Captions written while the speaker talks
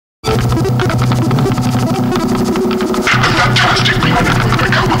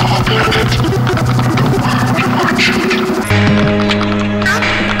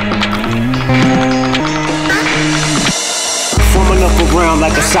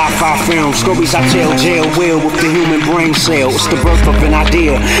sci-fi film. Stories I tell jail will with the human brain cell. It's the birth of an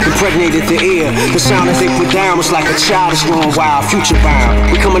idea, impregnated the ear. The sound that they put down was like a child that's growing wild, future bound,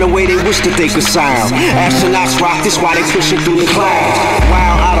 becoming a way they wish that they could sound. Astronauts rock this while they pushing through the clouds.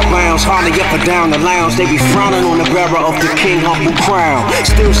 Wild, out of bounds, hardly up or down the lounge. They be frowning on the bearer of the king humble crown.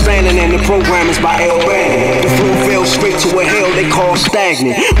 Still standing and the program is by L. Bannon. The flow fell straight to a hell they call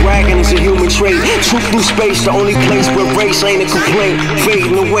stagnant. Bragging is a human trait. Troop through space, the only place where race ain't a complaint.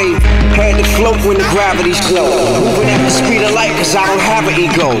 Fading away, had to float when the gravity's low. Moving at the speed of light, cause I don't have an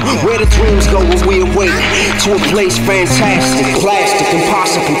ego. Where the dreams go when we awake, to a place fantastic, plastic,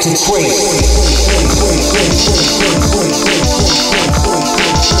 impossible to trace.